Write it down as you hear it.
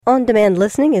On-demand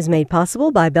listening is made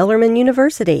possible by Bellarmine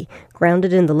University.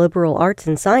 Grounded in the liberal arts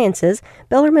and sciences,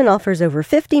 Bellarmine offers over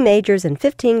 50 majors and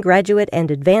 15 graduate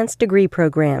and advanced degree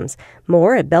programs.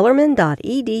 More at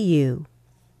bellarmine.edu.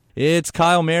 It's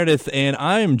Kyle Meredith, and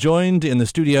I am joined in the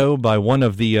studio by one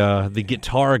of the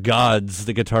guitar gods,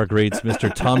 the guitar greats,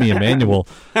 Mr. Tommy Emmanuel.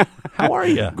 How are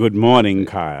you? Good morning,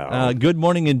 Kyle. Good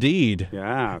morning indeed.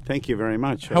 Yeah, thank you very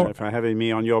much for having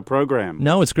me on your program.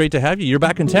 No, it's great to have you. You're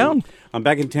back in town? I'm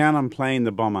back in town. I'm playing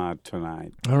the Bombard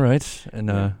tonight. All right.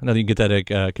 And I know you can get that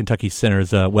at Kentucky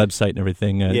Center's website and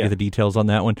everything, get the details on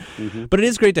that one. Mm-hmm. But it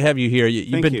is great to have you here.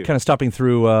 You've been kind of stopping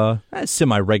through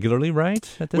semi-regularly, right,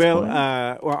 at this point?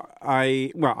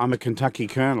 I'm a Kentucky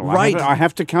colonel. Right. I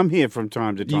have to come here from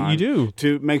time to time. You do?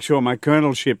 To make sure my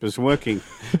colonelship is working.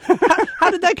 How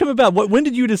did that come about? When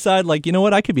did you decide, you know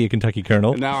what, I could be a Kentucky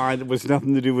colonel? No, it was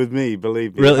nothing to do with me,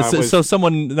 believe me. Really? So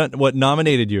someone,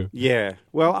 nominated you? Yeah.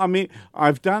 Well, I mean,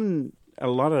 I've done a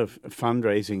lot of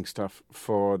fundraising stuff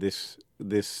for this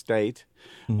state,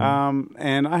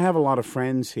 and I have a lot of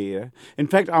friends here. In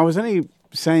fact, I was only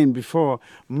saying before,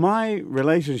 my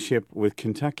relationship with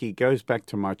Kentucky goes back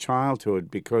to my childhood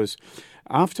because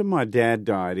after my dad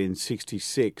died in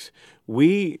 '66,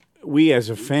 we as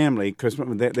a family, because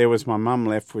there was my mum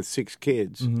left with 6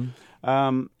 kids,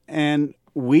 and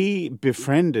we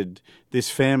befriended this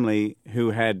family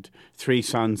who had 3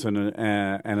 sons and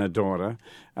a daughter,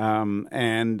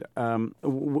 and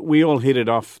we all hit it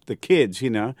off, the kids,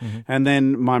 and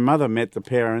then my mother met the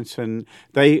parents, and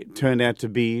they turned out to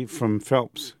be from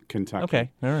Phelps, Kentucky.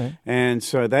 Okay, all right. And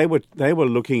so they were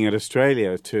looking at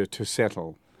Australia to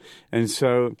settle, and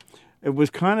so it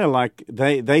was kind of like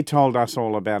they told us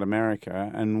all about America,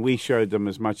 and we showed them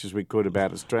as much as we could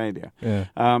about Australia. Yeah.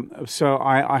 So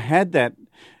I had that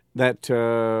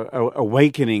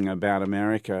awakening about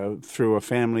America through a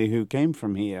family who came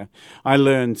from here. I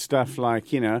learned stuff like,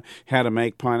 how to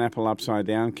make pineapple upside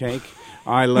down cake.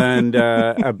 I learned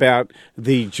about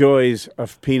the joys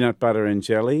of peanut butter and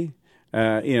jelly.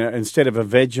 Instead of a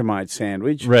Vegemite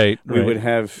sandwich, we would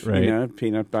have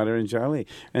peanut butter and jelly,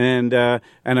 and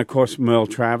of course Merle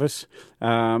Travis,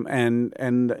 and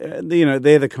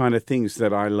they're the kind of things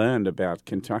that I learned about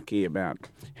Kentucky, about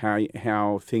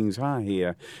how things are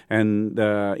here, and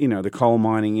the coal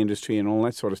mining industry and all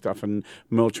that sort of stuff, and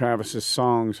Merle Travis's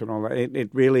songs and all that. It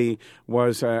really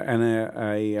was an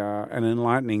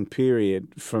enlightening period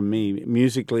for me,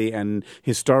 musically and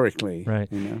historically. Right.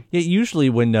 Yeah. Usually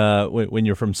when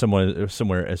you're from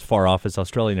somewhere as far off as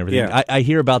Australia and everything, I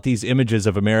hear about these images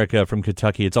of America from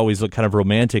Kentucky. It's always kind of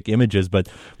romantic images, but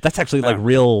that's actually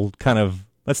real kind of.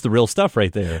 That's the real stuff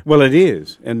right there. Well, it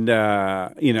is, and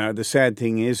the sad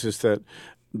thing is that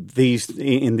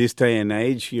in this day and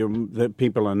age, that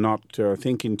people are not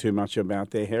thinking too much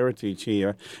about their heritage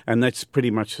here, and that's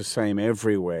pretty much the same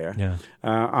everywhere. Yeah.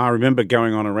 I remember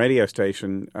going on a radio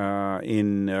station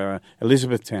in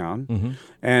Elizabethtown,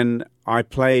 and I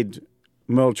played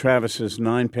Merle Travis's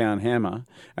 9-Pound Hammer,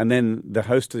 and then the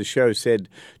host of the show said,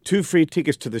 2 free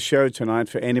tickets to the show tonight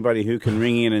for anybody who can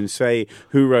ring in and say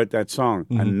who wrote that song,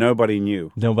 and nobody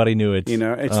knew. Nobody knew it.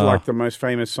 It's like the most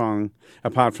famous song,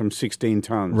 apart from 16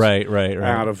 Tons. Right.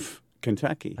 Out of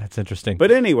Kentucky. That's interesting. But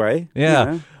anyway.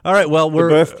 Yeah. All right, well, we're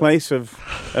the birthplace of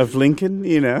Lincoln,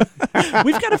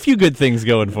 We've got a few good things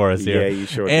going for us here. Yeah, you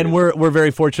sure and do. we're very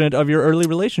fortunate of your early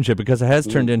relationship because it has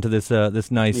turned into this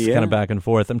nice kind of back and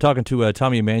forth. I'm talking to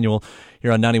Tommy Emmanuel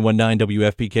here on 91.9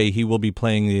 WFPK. He will be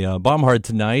playing the Bombard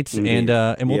tonight, and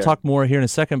we'll talk more here in a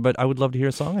second, but I would love to hear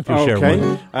a song if you share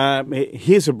one. Okay.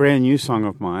 Here's a brand new song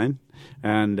of mine,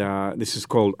 and this is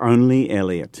called Only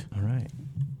Elliot. All right.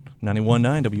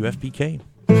 91.9 WFPK.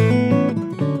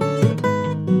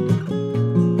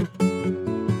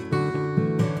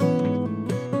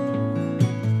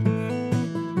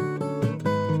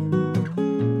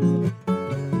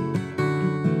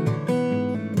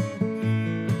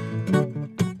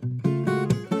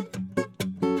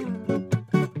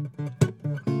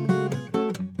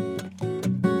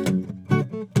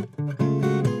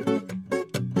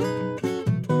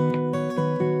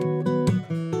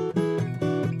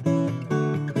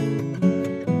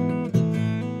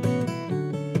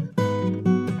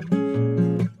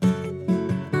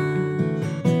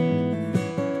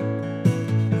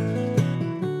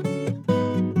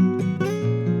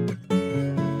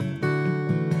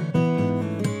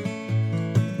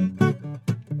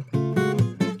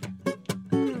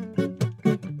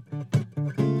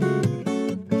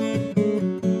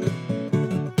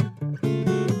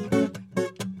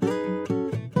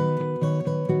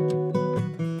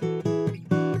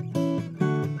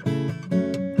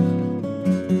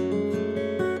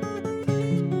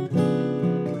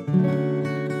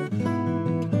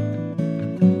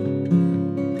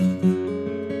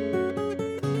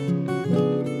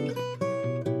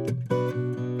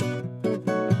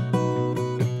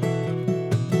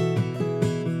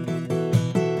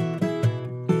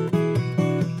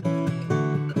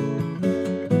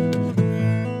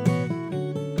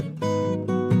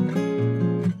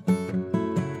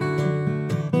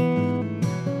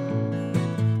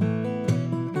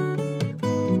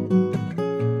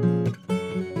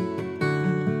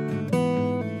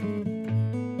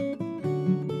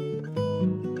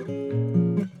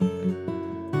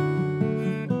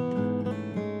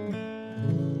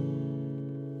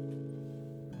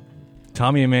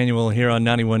 Tommy Emmanuel here on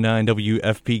 91.9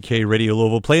 WFPK Radio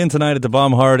Louisville, playing tonight at the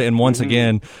Baumhard, and once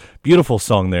again, beautiful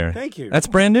song there. Thank you. That's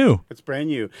brand new. It's brand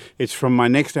new. It's from my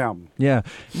next album. Yeah,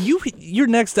 your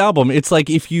next album. It's like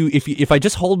if I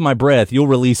just hold my breath, you'll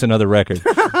release another record.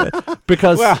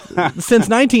 Because since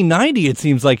 1990, it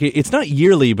seems like it's not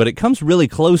yearly, but it comes really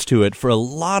close to it for a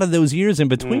lot of those years in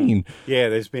between. Yeah,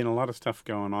 there's been a lot of stuff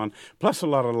going on, plus a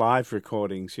lot of live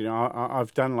recordings. You know,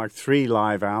 I've done like 3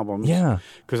 live albums. Yeah,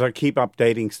 because I keep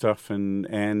updating stuff,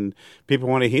 and people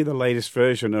want to hear the latest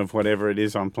version of whatever it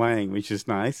is I'm playing, which is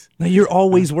nice. Now, you're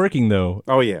always working, though.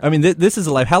 Oh, yeah. I mean, this is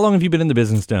a life. How long have you been in the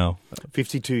business now?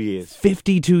 52 years.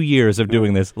 52 years of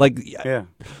doing this. Yeah.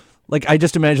 Like, I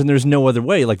just imagine there's no other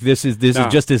way. Like, this is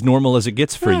just as normal as it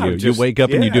gets for you. You wake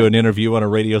up and you do an interview on a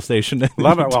radio station.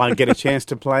 Love it. Well, I get a chance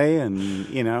to play, and,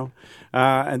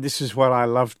 and this is what I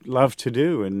love to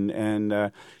do,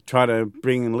 and try to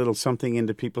bring a little something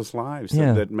into people's lives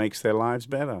that makes their lives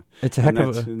better. It's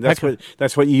a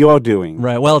that's what you're doing.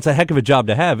 Right. Well, it's a heck of a job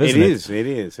to have, isn't it? It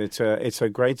is. It's a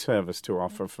great service to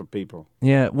offer for people.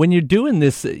 Yeah. When you're doing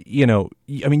this, I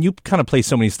mean, you kind of play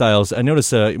so many styles. I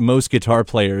notice most guitar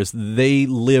players, they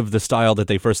live the style that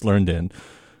they first learned in.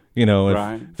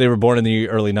 If they were born in the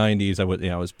early 90s,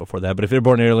 I was before that, but if they were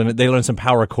born in the early, they learned some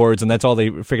power chords, and that's all they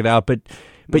figured out. But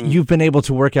you've been able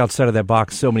to work outside of that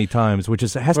box so many times, which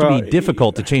has to be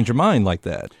difficult to change your mind like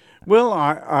that. Well,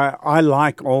 I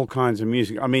like all kinds of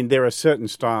music. I mean, there are certain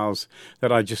styles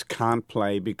that I just can't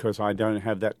play because I don't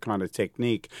have that kind of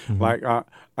technique, like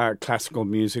classical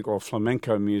music or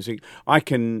flamenco music. I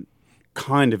can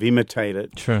kind of imitate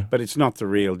it, sure, but it's not the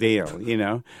real deal,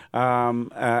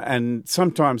 and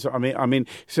sometimes, I mean,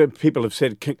 so people have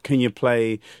said, can you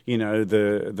play,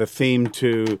 the theme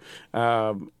to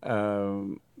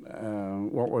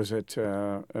what was it?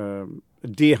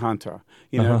 Deer Hunter,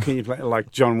 can you play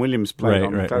like John Williams played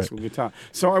on the classical guitar?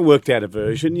 So I worked out a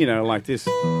version, like this.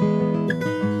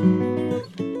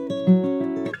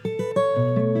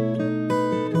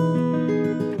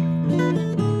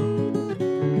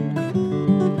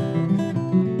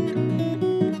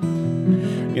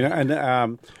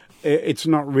 And it's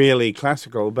not really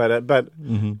classical, but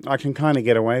I can kind of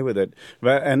get away with it.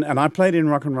 And I played in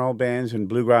rock and roll bands and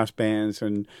bluegrass bands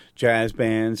and jazz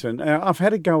bands, and I've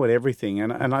had a go at everything.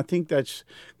 And I think that's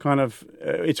kind of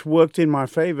it's worked in my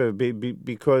favor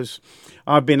because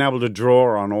I've been able to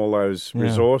draw on all those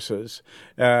resources.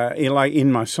 In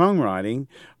my songwriting,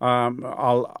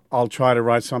 I'll try to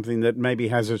write something that maybe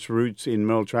has its roots in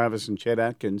Merle Travis and Chet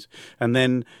Atkins, and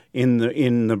then in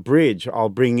the bridge I'll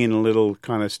bring in a little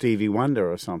kind of Stevie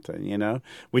Wonder or something,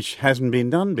 which hasn't been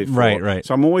done before. Right.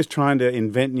 So I'm always trying to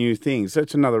invent new things.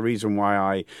 That's another reason why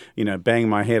I, bang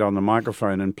my head on the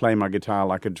microphone and play my guitar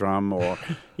like a drum, or,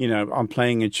 I'm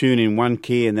playing a tune in one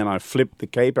key and then I flip the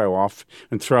capo off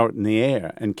and throw it in the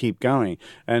air and keep going.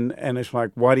 And it's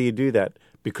like, why do you do that?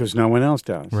 Because no one else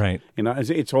does. Right.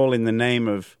 It's all in the name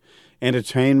of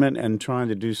entertainment and trying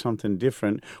to do something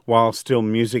different while still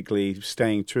musically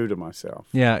staying true to myself.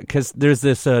 Yeah, because there's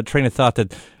this train of thought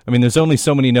that, there's only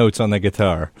so many notes on that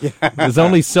guitar. Yeah. There's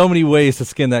only so many ways to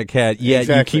skin that cat, yet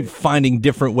exactly. You keep finding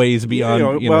different ways beyond,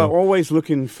 always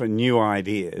looking for new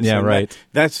ideas. Yeah, right.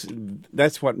 That's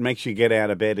what makes you get out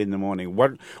of bed in the morning.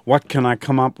 What can I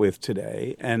come up with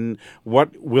today, and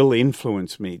what will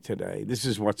influence me today? This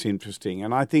is what's interesting.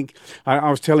 And I think I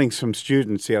was telling some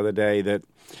students the other day that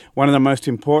one of the most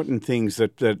important things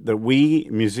that we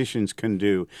musicians can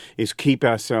do is keep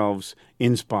ourselves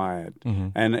inspired. Mm-hmm.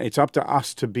 And it's up to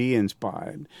us to be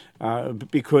inspired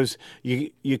because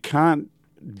you can't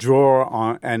draw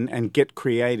on and get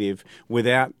creative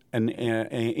without an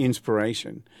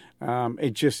inspiration. You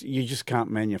just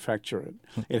can't manufacture it.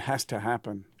 It has to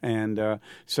happen. And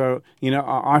so,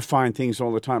 I find things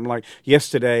all the time. Like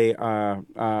yesterday,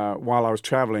 while I was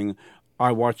traveling,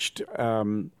 I watched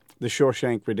The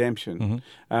Shawshank Redemption,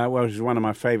 which is one of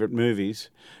my favorite movies.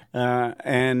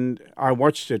 And I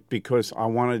watched it because I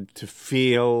wanted to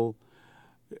feel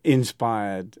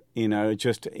inspired,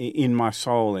 just in my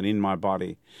soul and in my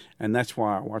body. And that's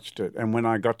why I watched it. And when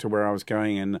I got to where I was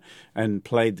going and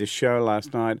played the show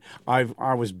last night,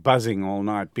 I was buzzing all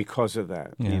night because of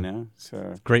that,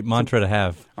 So great mantra to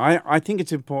have. I think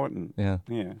it's important. Yeah.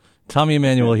 Yeah. Tommy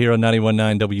Emmanuel here on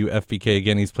 91.9 WFPK.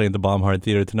 Again, he's playing the Baumhard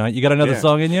Theater tonight. You got another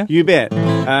song in you? You bet.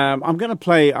 I'm going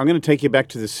to take you back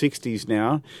to the 60s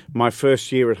now. My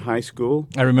first year at high school.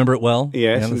 I remember it well.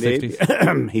 Yes, indeed.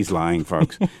 60s. He's lying,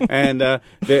 folks. And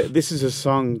this is a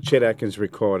song Chet Atkins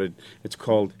recorded. It's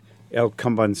called El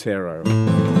Cambancero.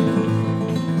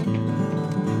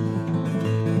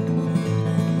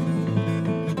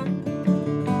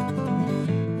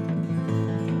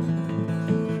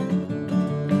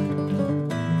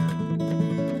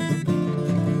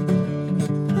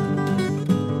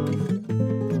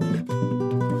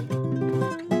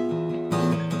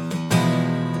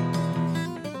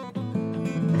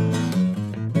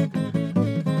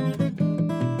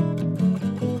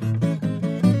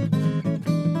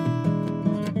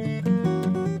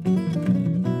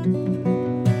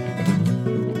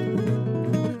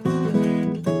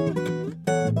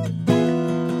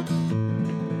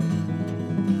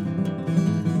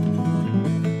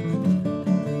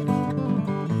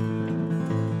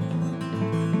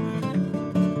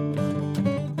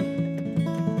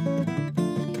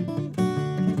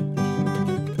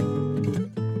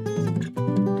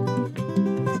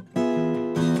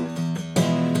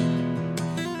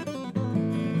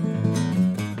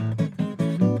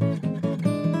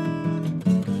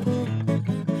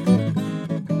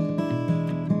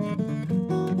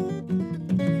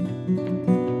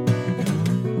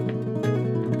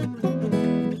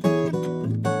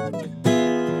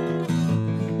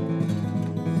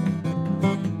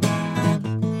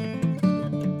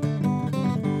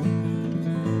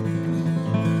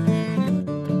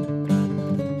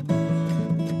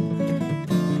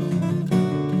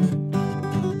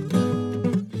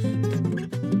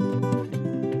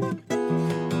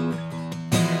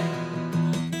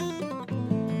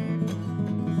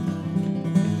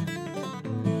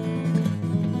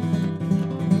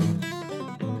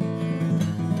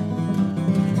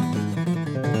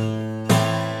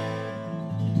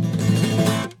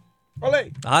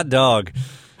 Hot dog.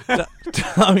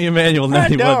 Tommy Emmanuel,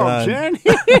 Hot 91.9. dog,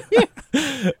 Johnny.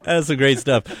 That's some great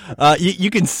stuff. You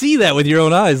can see that with your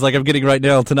own eyes, like I'm getting right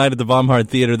now tonight at the Baumhard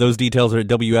Theater. Those details are at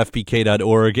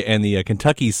WFPK.org and the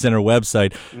Kentucky Center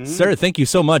website. Sir, thank you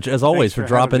so much, as always, for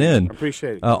dropping in.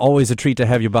 Appreciate it. Always a treat to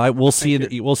have you by. We'll see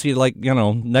you. We'll see you like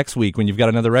next week when you've got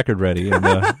another record ready, and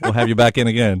we'll have you back in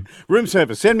again. Room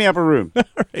service. Send me up a room. All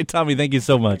right, Tommy. Thank you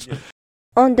so much.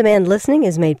 On-demand listening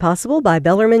is made possible by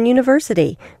Bellarmine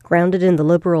University. Grounded in the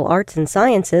liberal arts and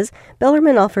sciences,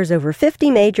 Bellarmine offers over 50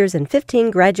 majors and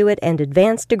 15 graduate and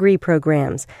advanced degree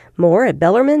programs. More at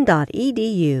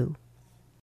bellarmine.edu.